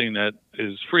something that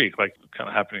is freak, like kind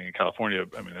of happening in California.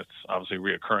 I mean, it's obviously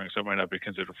reoccurring, so it might not be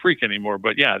considered freak anymore.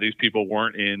 But yeah, these people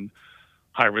weren't in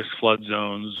high-risk flood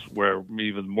zones where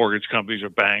even mortgage companies or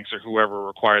banks or whoever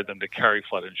required them to carry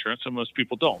flood insurance, and most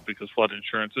people don't, because flood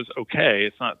insurance is okay.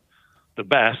 It's not the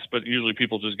best, but usually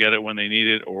people just get it when they need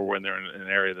it or when they're in an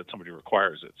area that somebody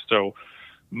requires it. So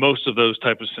most of those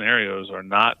type of scenarios are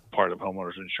not part of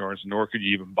homeowners insurance, nor could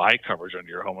you even buy coverage under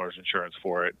your homeowners insurance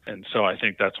for it. And so I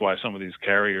think that's why some of these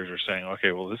carriers are saying,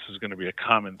 okay, well, this is going to be a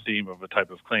common theme of a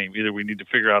type of claim. Either we need to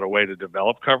figure out a way to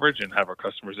develop coverage and have our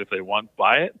customers, if they want,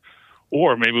 buy it,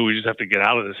 or maybe we just have to get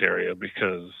out of this area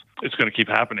because it's going to keep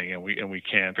happening and we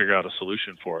can't figure out a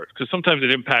solution for it. Because sometimes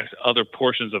it impacts other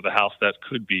portions of the house that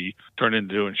could be turned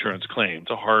into insurance claims.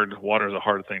 Water is a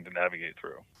hard thing to navigate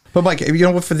through. But Mike,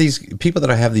 for these people that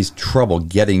have these trouble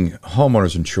getting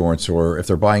homeowners insurance, or if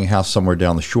they're buying a house somewhere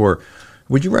down the shore,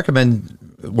 would you recommend,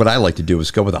 what I like to do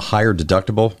is go with a higher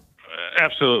deductible?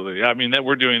 Absolutely. I mean, that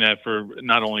we're doing that for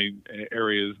not only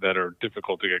areas that are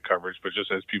difficult to get coverage, but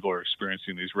just as people are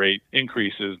experiencing these rate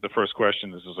increases, the first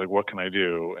question is like, what can I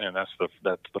do? And that's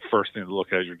the first thing to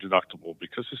look at is your deductible,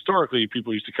 because historically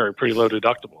people used to carry pretty low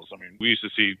deductibles. I mean, we used to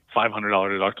see $500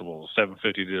 deductibles,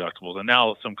 $750 deductibles, and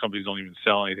now some companies don't even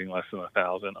sell anything less than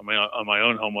 $1,000. I mean, on my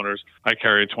own homeowners, I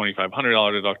carry a $2,500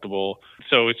 deductible.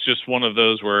 So it's just one of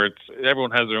those where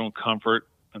everyone has their own comfort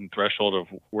and threshold of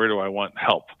where do I want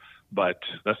help. But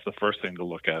that's the first thing to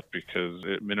look at because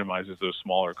it minimizes those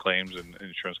smaller claims, and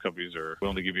insurance companies are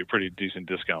willing to give you a pretty decent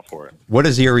discount for it. What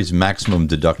is Erie's maximum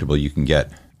deductible you can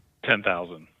get?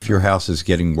 $10,000. If your house is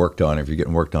getting work done, if you're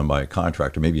getting work done by a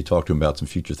contractor, maybe you talk to them about some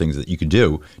future things that you could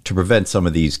do to prevent some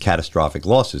of these catastrophic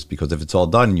losses. Because if it's all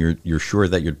done, you're sure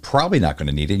that you're probably not going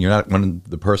to need it. And you're not one of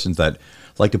the persons that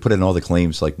like to put in all the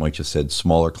claims, like Mike just said,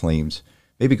 smaller claims.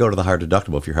 Maybe go to the higher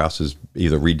deductible if your house is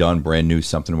either redone, brand new,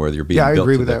 something where you're being built. Yeah, I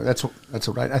agree with that. That's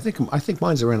right. I think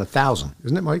mine's around 1,000,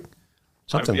 isn't it, Mike?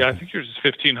 Something. Yeah, I think yours is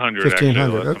 1,500.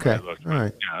 1,500. Okay. All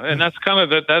right. Yeah, and that's kind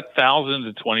of that 1,000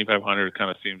 to 2,500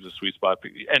 kind of seems a sweet spot.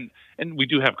 And we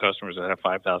do have customers that have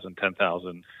 5,000,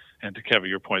 10,000. And to Kevin,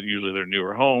 your point, usually they're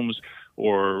newer homes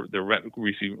or they're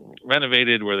recently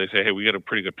renovated, where they say, hey, we got a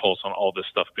pretty good pulse on all this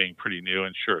stuff being pretty new.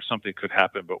 And sure, something could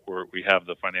happen, but we have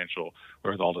the financial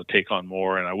wherewithal to take on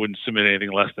more. And I wouldn't submit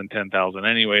anything less than 10,000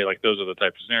 anyway. Like, those are the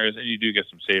types of scenarios, and you do get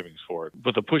some savings for it.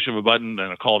 But the push of a button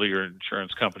and a call to your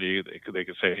insurance company, they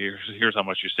could say, here's how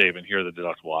much you save, and here are the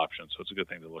deductible options. So it's a good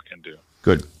thing to look into.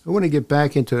 Good. I want to get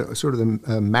back into sort of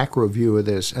the macro view of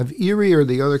this. Have Erie or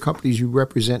the other companies you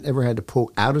represent ever had to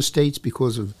pull out of states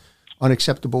because of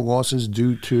unacceptable losses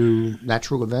due to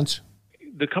natural events?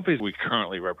 The companies we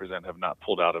currently represent have not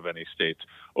pulled out of any states.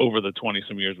 Over the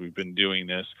 20-some years we've been doing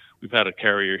this, we've had a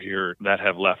carrier here that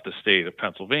have left the state of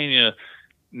Pennsylvania,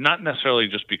 not necessarily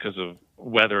just because of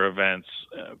weather events.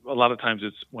 A lot of times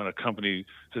it's when a company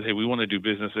says, hey, we want to do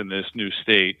business in this new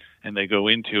state, and they go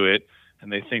into it,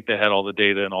 and they think they had all the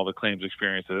data and all the claims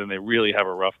experience, and then they really have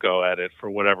a rough go at it for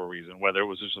whatever reason, whether it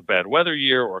was just a bad weather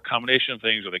year or a combination of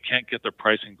things, or they can't get their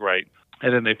pricing right,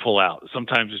 and then they pull out.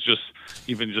 Sometimes it's just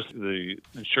the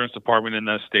insurance department in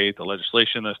that state, the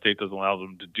legislation in that state doesn't allow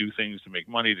them to do things to make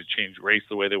money, to change rates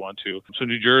the way they want to. So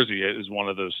New Jersey is one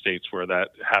of those states where that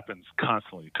happens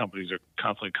constantly. Companies are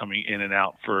constantly coming in and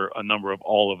out for a number of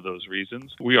all of those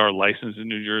reasons. We are licensed in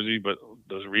New Jersey, but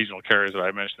those regional carriers that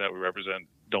I mentioned that we represent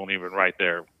don't even write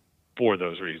there for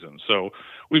those reasons. So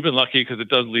we've been lucky because it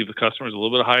does leave the customers a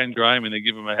little bit high and dry. I mean, they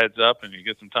give them a heads up and you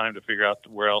get some time to figure out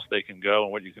where else they can go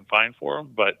and what you can find for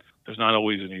them, but there's not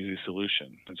always an easy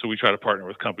solution. And so we try to partner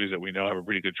with companies that we know have a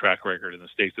pretty good track record in the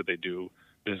states that they do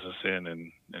business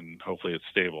in, and hopefully it's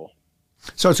stable.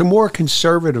 So it's a more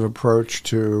conservative approach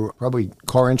to probably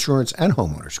car insurance and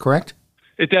homeowners, correct?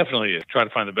 It definitely is. Try to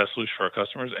find the best solution for our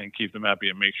customers and keep them happy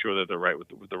and make sure that they're right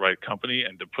with the right company,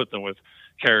 and to put them with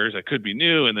carriers that could be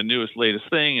new and the newest, latest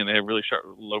thing, and they have really sharp,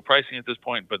 low pricing at this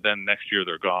point, but then next year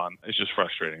they're gone. It's just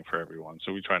frustrating for everyone,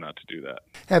 so we try not to do that.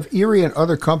 Have Erie and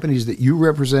other companies that you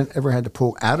represent ever had to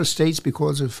pull out of states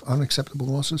because of unacceptable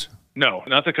losses? No,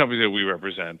 not the companies that we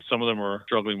represent. Some of them are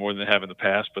struggling more than they have in the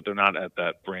past, but they're not at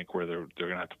that brink where they're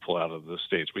going to have to pull out of the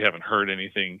states. We haven't heard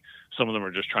anything. Some of them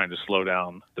are just trying to slow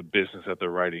down the business that they're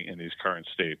writing in these current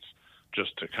states,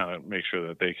 just to kind of make sure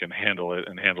that they can handle it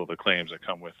and handle the claims that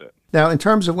come with it. Now, in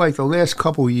terms of like the last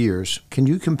couple of years, can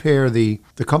you compare the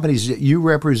companies that you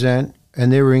represent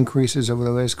and their increases over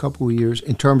the last couple of years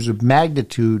in terms of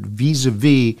magnitude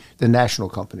vis-a-vis the national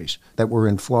companies that were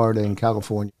in Florida and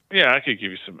California? Yeah, I could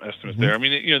give you some estimates there. I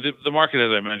mean, the market, as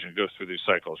I mentioned, goes through these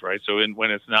cycles, right? So when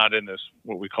it's not in this,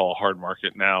 what we call a hard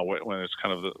market now, when it's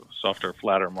kind of the softer,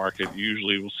 flatter market,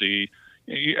 usually we'll see,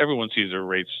 everyone sees their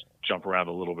rates jump around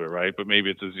a little bit, right? But maybe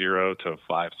it's a 0 to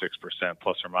 5, 6%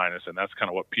 plus or minus, and that's kind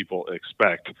of what people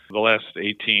expect. The last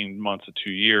 18 months to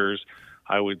 2 years,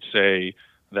 I would say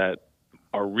that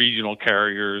our regional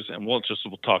carriers, and we'll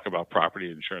talk about property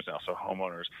insurance now, so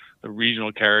homeowners, the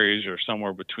regional carriers are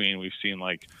somewhere between, we've seen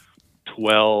like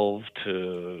 12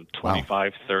 to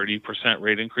 25, 30%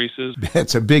 rate increases.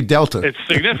 It's a big delta. It's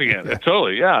significant. It's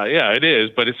totally, yeah, it is.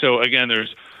 But so again,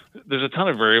 there's a ton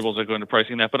of variables that go into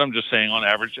pricing that. But I'm just saying on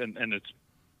average, and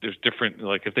there's different.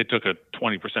 Like if they took a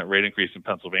 20% rate increase in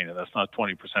Pennsylvania, that's not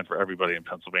 20% for everybody in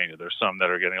Pennsylvania. There's some that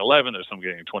are getting 11, there's some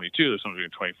getting 22, there's some getting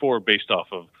 24, based off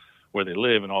of where they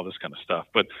live and all this kind of stuff.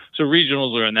 But so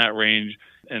regionals are in that range,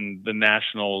 and the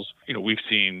nationals, we've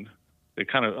seen. They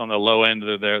kind of on the low end,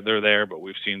 they're there, but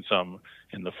we've seen some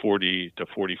in the 40 to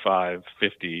 45,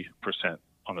 50%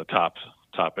 on the top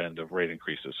end of rate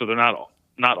increases. So they're not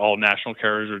all national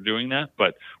carriers are doing that,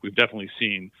 but we've definitely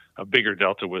seen a bigger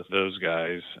delta with those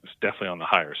guys. It's definitely on the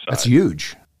higher side. That's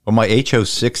huge. Well, my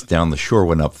HO6 down the shore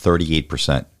went up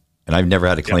 38%, and I've never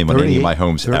had a claim on any of my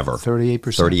homes ever. 38%.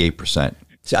 38%.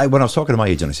 See, when I was talking to my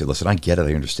agent, I said, listen, I get it,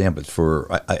 I understand, but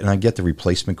I get the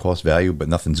replacement cost value, but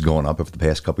nothing's going up over the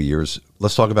past couple of years.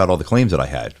 Let's talk about all the claims that I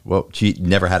had. Well, she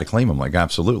never had a claim. I'm like,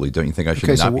 absolutely. Don't you think I should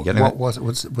not be getting it? What's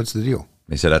the deal?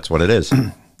 They said, that's what it is.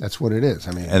 That's what it is.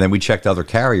 I mean, and then we checked other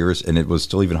carriers, and it was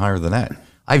still even higher than that.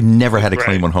 I've never had a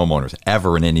claim on homeowners,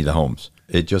 ever in any of the homes.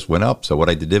 It just went up. So what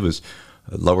I did was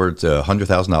lowered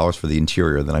 $100,000 for the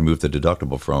interior, then I moved the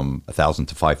deductible from $1,000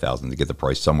 to $5,000 to get the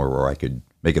price somewhere where I could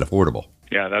make it affordable.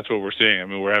 Yeah, that's what we're seeing. I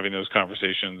mean, we're having those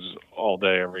conversations all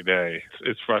day, every day.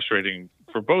 It's frustrating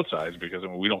for both sides because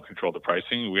we don't control the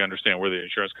pricing. We understand where the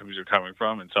insurance companies are coming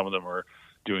from, and some of them are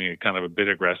doing it kind of a bit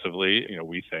aggressively,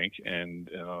 we think. And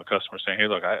a customer saying, hey,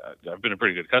 look, I've been a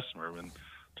pretty good customer. And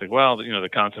it's like, well, the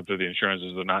concept of the insurance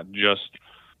is they're not just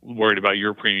worried about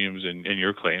your premiums and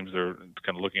your claims. They're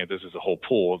kind of looking at this as a whole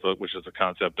pool, which is the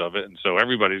concept of it. And so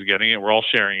everybody's getting it. We're all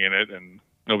sharing in it, and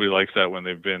nobody likes that when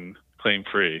they've been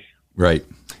claim-free. Right.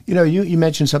 You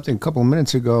mentioned something a couple of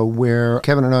minutes ago where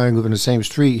Kevin and I live in the same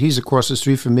street. He's across the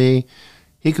street from me.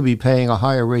 He could be paying a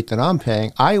higher rate than I'm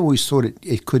paying. I always thought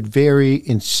it could vary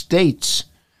in states,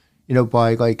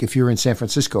 by like if you're in San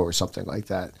Francisco or something like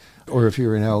that, or if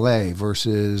you're in LA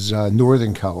versus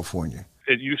Northern California.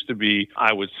 It used to be,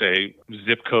 I would say,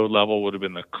 zip code level would have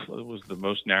been was the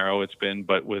most narrow it's been,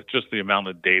 but with just the amount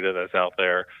of data that's out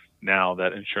there now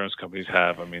that insurance companies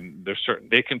have, I mean,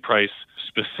 they can price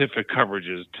specific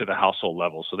coverages to the household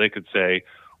level. So they could say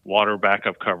water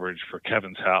backup coverage for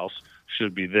Kevin's house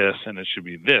should be this, and it should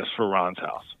be this for Ron's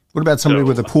house. What about somebody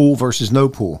with a pool versus no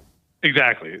pool?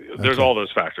 Exactly. There's all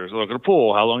those factors. Look at a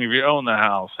pool. How long have you owned the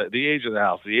house? The age of the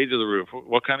house, the age of the roof,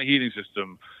 what kind of heating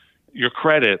system, your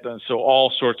credit. So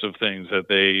all sorts of things that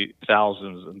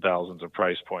thousands and thousands of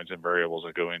price points and variables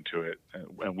that go into it.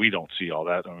 And we don't see all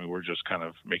that. I mean, we're just kind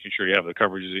of making sure you have the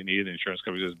coverages you need. The insurance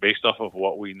company is based off of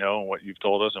what we know and what you've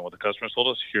told us and what the customers told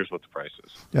us. Here's what the price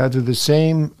is. Now, do the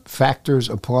same factors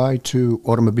apply to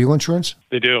automobile insurance?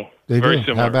 They do. They Very do.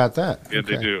 similar. How about that? Yeah,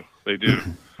 okay. They do.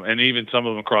 And even some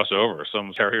of them cross over.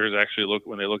 Some carriers actually look,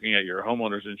 when they're looking at your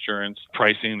homeowner's insurance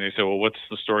pricing, they say, well, what's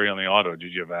the story on the auto?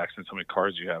 Did you have accidents? How many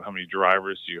cars do you have? How many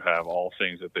drivers do you have? All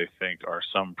things that they think are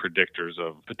some predictors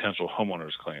of potential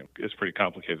homeowner's claim. It's pretty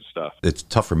complicated stuff. It's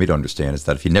tough for me to understand is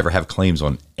that if you never have claims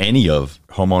on any of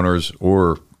homeowners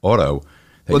or auto,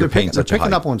 they're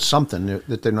picking up on something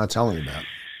that they're not telling you about.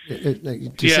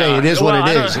 Say it is what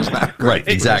it is. Right,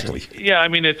 exactly. Yeah, I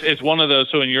mean, it's one of those.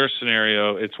 So in your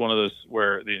scenario, it's one of those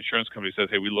where the insurance company says,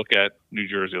 hey, we look at New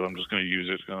Jersey. I'm just going to use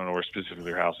it. I don't know where specifically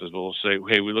their house is, but we'll say,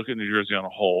 hey, we look at New Jersey on a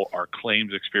whole, our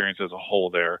claims experience as a whole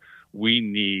there. We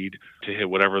need to hit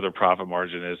whatever the profit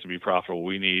margin is to be profitable.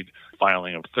 We need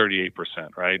filing of 38%,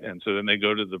 right? And so then they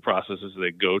go to the processes.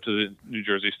 They go to the New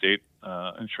Jersey State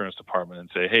Insurance Department and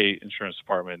say, hey, Insurance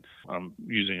Department, I'm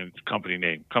using a company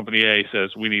name. Company A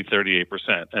says we need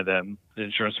 38%. And then the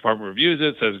Insurance Department reviews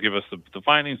it, says give us the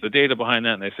findings, the data behind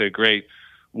that. And they say, great,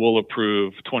 we'll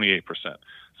approve 28%.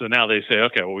 So now they say,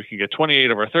 okay, well, we can get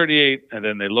 28 of our 38. And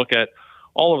then they look at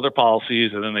all of their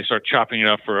policies, and then they start chopping it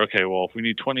up for, okay, well, if we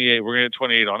need 28, we're going to get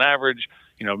 28 on average.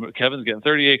 Kevin's getting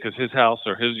 38 because his house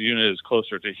or his unit is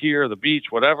closer to here, the beach,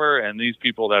 whatever, and these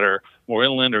people that are more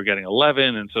inland are getting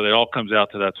 11, and so it all comes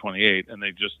out to that 28, and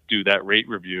they just do that rate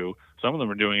review. Some of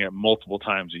them are doing it multiple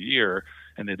times a year,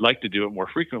 and they'd like to do it more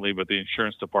frequently, but the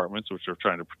insurance departments, which are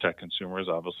trying to protect consumers,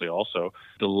 obviously also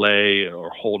delay or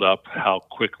hold up how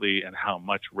quickly and how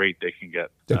much rate they can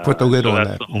get. They put the lid on that.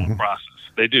 That's the whole process.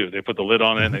 They do. They put the lid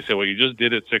on it, and they say, well, you just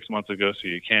did it 6 months ago, so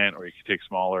you can't, or you can take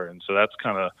smaller. And so that's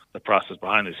kind of the process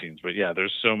behind the scenes. But, yeah,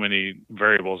 there's so many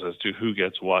variables as to who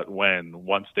gets what when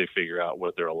once they figure out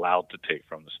what they're allowed to take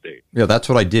from the state. Yeah, that's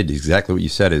what I did. Exactly what you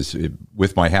said is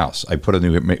with my house. I put a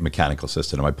new mechanical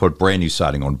system. I put brand new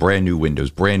siding on, brand new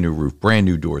windows, brand new roof, brand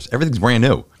new doors. Everything's brand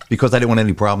new. because I didn't want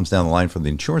any problems down the line from the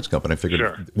insurance company. I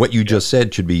figured what you just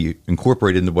said should be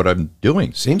incorporated into what I'm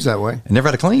doing. Seems that way. I never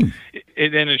had a claim.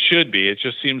 And it should be. It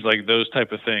just seems like those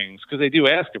type of things, because they do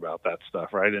ask about that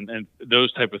stuff, right? And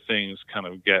those type of things kind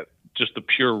of get just the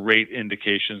pure rate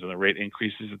indications and the rate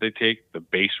increases that they take, the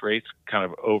base rates kind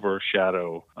of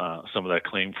overshadow some of that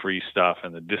claim-free stuff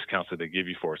and the discounts that they give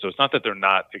you for it. So it's not that they're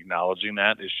not acknowledging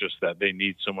that. It's just that they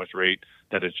need so much rate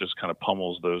that it just kind of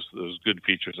pummels those good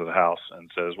features of the house and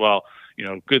says, well, you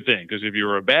know, good thing. Because if you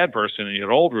were a bad person and you had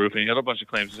an old roof and you had a bunch of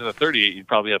claims, instead of 38, you'd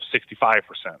probably have 65%,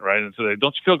 right? And so they,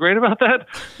 don't you feel great about that?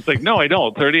 It's like, no, I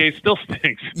don't. 38 still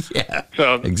stinks. Yeah,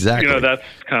 so, exactly. You know, that's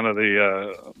kind of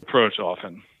the approach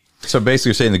often. So basically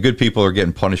you're saying the good people are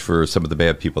getting punished for some of the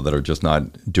bad people that are just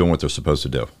not doing what they're supposed to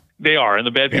do. They are, and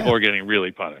the bad people are getting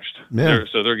really punished. Yeah.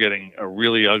 They're getting a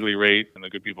really ugly rate, and the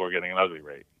good people are getting an ugly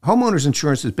rate. Homeowners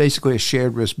insurance is basically a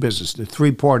shared risk business. There are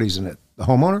three parties in it: the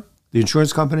homeowner, the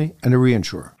insurance company, and the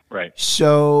reinsurer. Right.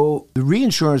 So the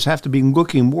reinsurers have to be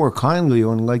looking more kindly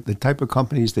on like the type of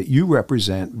companies that you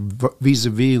represent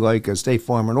vis-a-vis like a State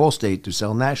Farm and Allstate to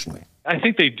sell nationally. I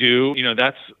think they do. You know,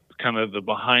 that's kind of the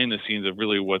behind the scenes of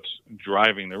really what's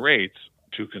driving the rates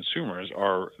to consumers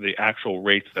are the actual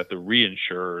rates that the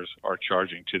reinsurers are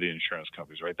charging to the insurance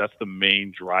companies, right? That's the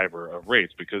main driver of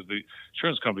rates, because the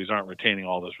insurance companies aren't retaining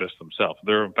all this risk themselves.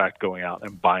 They're, in fact, going out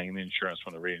and buying the insurance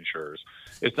from the reinsurers.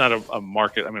 It's not a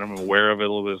market. I mean, I'm aware of it a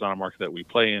little bit. It's not a market that we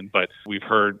play in, but we've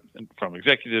heard from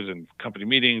executives and company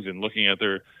meetings and looking at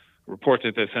their reports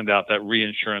that they send out that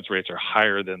reinsurance rates are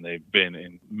higher than they've been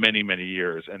in many, many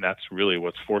years. And that's really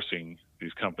what's forcing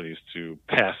these companies to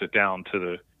pass it down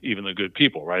to even the good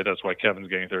people, right? That's why Kevin's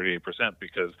getting 38%,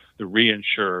 because the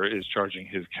reinsurer is charging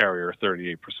his carrier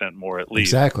 38% more at least.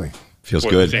 Exactly. Feels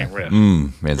good. The same risk.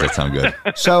 Man, does that sound good?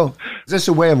 So is this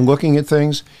a way of looking at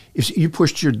things? If you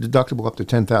pushed your deductible up to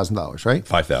 $10,000, right?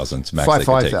 5,000. It's max they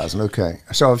can take. 5,000. Okay.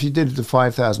 So if you did it to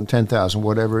 5,000, 10,000,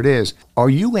 whatever it is, are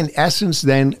you in essence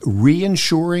then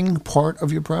reinsuring part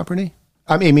of your property?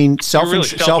 I mean,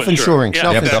 self-insuring.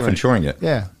 Yeah. Self-insuring it.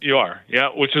 Yeah. You are, yeah,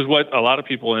 which is what a lot of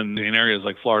people in areas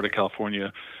like Florida,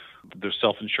 California, they're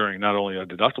self-insuring not only a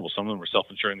deductible, some of them are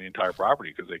self-insuring the entire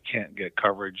property because they can't get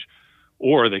coverage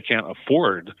or they can't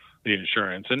afford the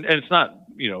insurance. And it's not,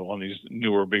 you know, on these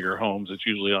newer, bigger homes. It's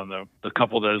usually on the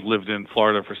couple that has lived in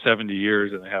Florida for 70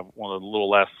 years and they have one of the little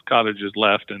last cottages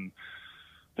left. And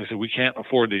they say, we can't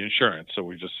afford the insurance, so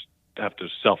we just have to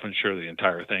self-insure the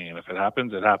entire thing, and if it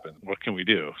happens, it happens. What can we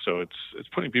do? So it's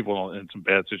putting people in some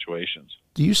bad situations.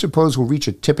 Do you suppose we'll reach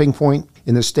a tipping point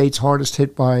in the states hardest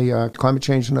hit by climate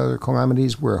change and other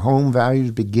calamities where home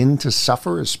values begin to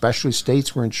suffer, especially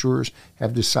states where insurers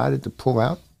have decided to pull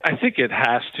out? I think it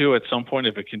has to at some point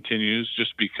if it continues,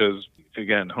 just because,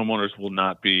 again, homeowners will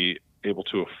not be able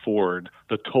to afford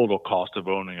the total cost of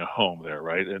owning a home there,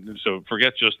 right? And so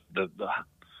forget just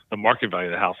the market value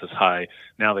of the house is high.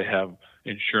 Now they have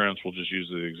insurance. We'll just use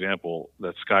the example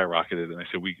that skyrocketed. And they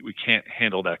said, we can't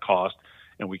handle that cost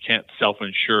and we can't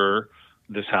self-insure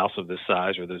this house of this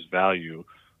size or this value.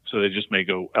 So they just may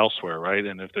go elsewhere, right?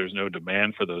 And if there's no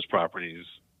demand for those properties,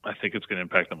 I think it's going to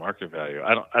impact the market value.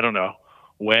 I don't know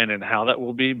when and how that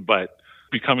will be, but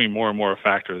becoming more and more a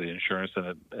factor of the insurance than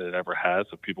it ever has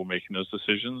of people making those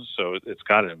decisions. So it's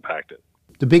got to impact it.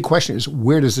 The big question is,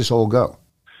 where does this all go?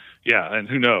 Yeah, and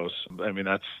who knows? I mean,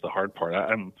 that's the hard part.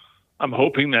 I'm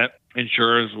hoping that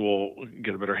insurers will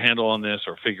get a better handle on this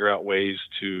or figure out ways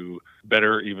to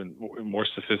better, even more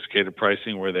sophisticated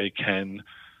pricing where they can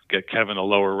get Kevin a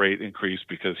lower rate increase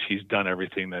because he's done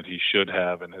everything that he should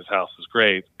have and his house is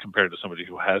great compared to somebody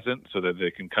who hasn't, so that they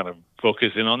can kind of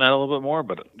focus in on that a little bit more.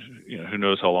 But, you know, who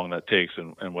knows how long that takes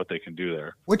and what they can do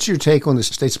there. What's your take on the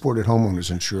state-supported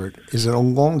homeowners insured? Is it a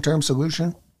long-term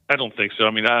solution? I don't think so.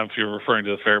 I mean, if you're referring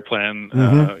to the FAIR Plan,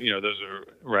 you know, those are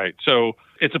right. So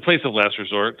it's a place of last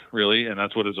resort, really, and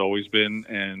that's what it's always been.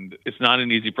 And it's not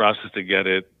an easy process to get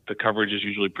it. The coverage is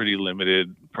usually pretty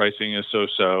limited. Pricing is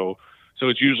so-so. So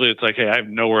it's like, hey, I have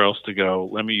nowhere else to go.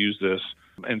 Let me use this.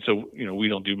 And so, you know, we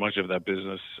don't do much of that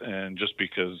business. And just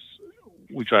because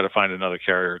we try to find another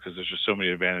carrier because there's just so many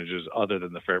advantages other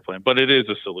than the FAIR Plan. But it is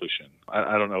a solution.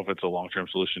 I don't know if it's a long-term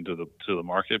solution to the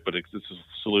market, but it's a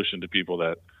solution to people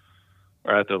that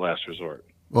are at their last resort.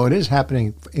 Well, it is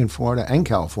happening in Florida and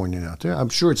California now, too. I'm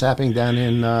sure it's happening down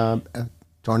in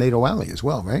Tornado Alley as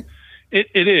well, right?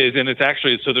 It is, and it's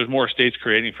actually, so there's more states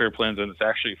creating FAIR Plans, and it's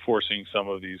actually forcing some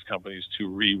of these companies to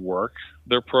rework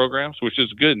their programs, which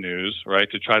is good news, right,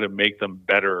 to try to make them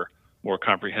better, more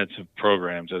comprehensive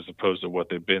programs as opposed to what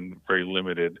they've been very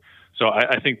limited. So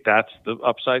I think that's the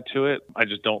upside to it. I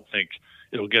just don't think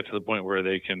it'll get to the point where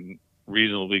they can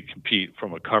reasonably compete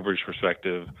from a coverage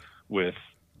perspective with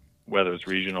whether it's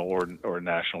regional or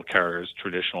national carriers,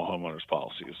 traditional homeowners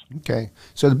policies. Okay.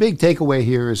 So the big takeaway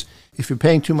here is if you're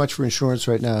paying too much for insurance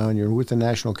right now and you're with a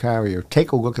national carrier,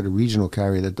 take a look at a regional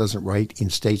carrier that doesn't write in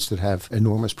states that have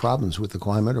enormous problems with the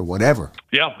climate or whatever.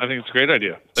 Yeah, I think it's a great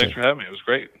idea. Thanks for having me. It was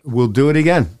great. We'll do it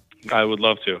again. I would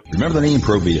love to. Remember the name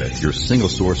ProVia, your single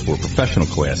source for professional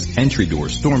class, entry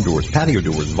doors, storm doors, patio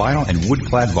doors, vinyl and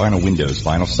wood-clad vinyl windows,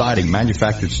 vinyl siding,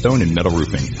 manufactured stone and metal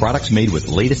roofing. Products made with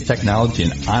latest technology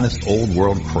and honest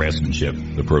old-world craftsmanship.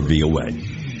 The ProVia way.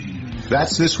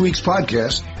 That's this week's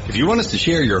podcast. If you want us to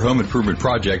share your home improvement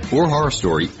project or horror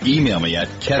story, email me at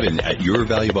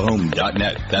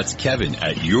kevin@yourvaluablehome.net. That's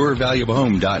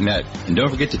kevin@yourvaluablehome.net. And don't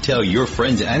forget to tell your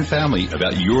friends and family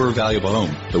about Your Valuable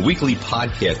Home, the weekly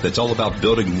podcast that's all about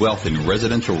building wealth in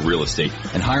residential real estate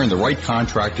and hiring the right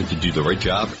contractor to do the right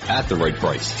job at the right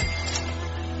price.